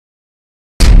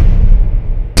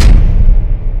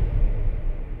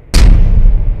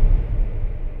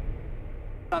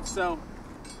So,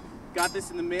 got this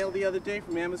in the mail the other day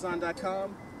from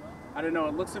Amazon.com. I don't know,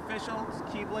 it looks official. It's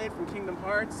Keyblade from Kingdom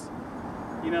Hearts.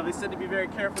 You know, they said to be very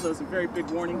careful. There's a very big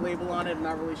warning label on it. I'm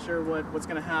not really sure what's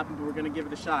going to happen, but we're going to give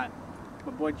it a shot.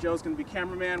 My boy Joe's going to be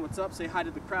cameraman. What's up? Say hi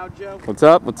to the crowd, Joe. What's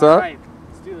up? What's up? All right,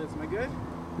 let's do this. Am I good?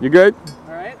 You good?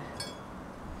 All right.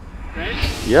 Ready?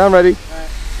 Yeah, I'm ready. All right.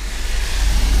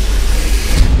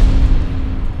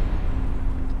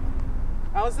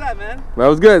 How was that, man? That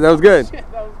was good. That was good. Shit,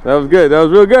 that was good. That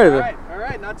was real good. All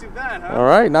right, not too bad, huh? All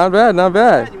right, not bad, not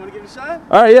bad. You want to give it a shot?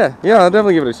 All right, yeah, I'll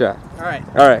definitely give it a shot. All right.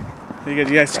 All right. You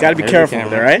guys got to be careful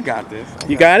with it, all right? You got this.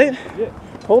 You got it? Yeah.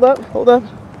 Hold up. All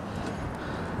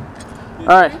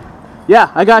right.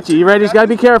 Yeah, I got you. You ready? You got to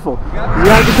be careful. You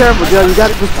got to be careful, Joe. You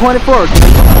got to just point it forward.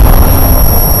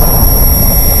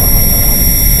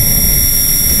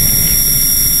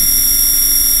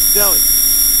 Joey.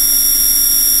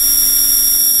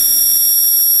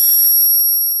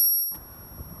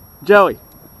 Joey.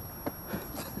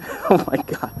 Oh my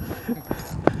God.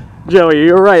 Joey,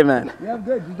 you're right, man. Yeah, I'm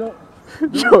good. You don't.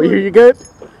 Joey, are you good?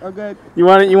 I'm good. You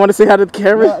want to say hi to the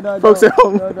camera? No, folks at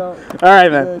home? No. All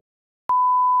right, man.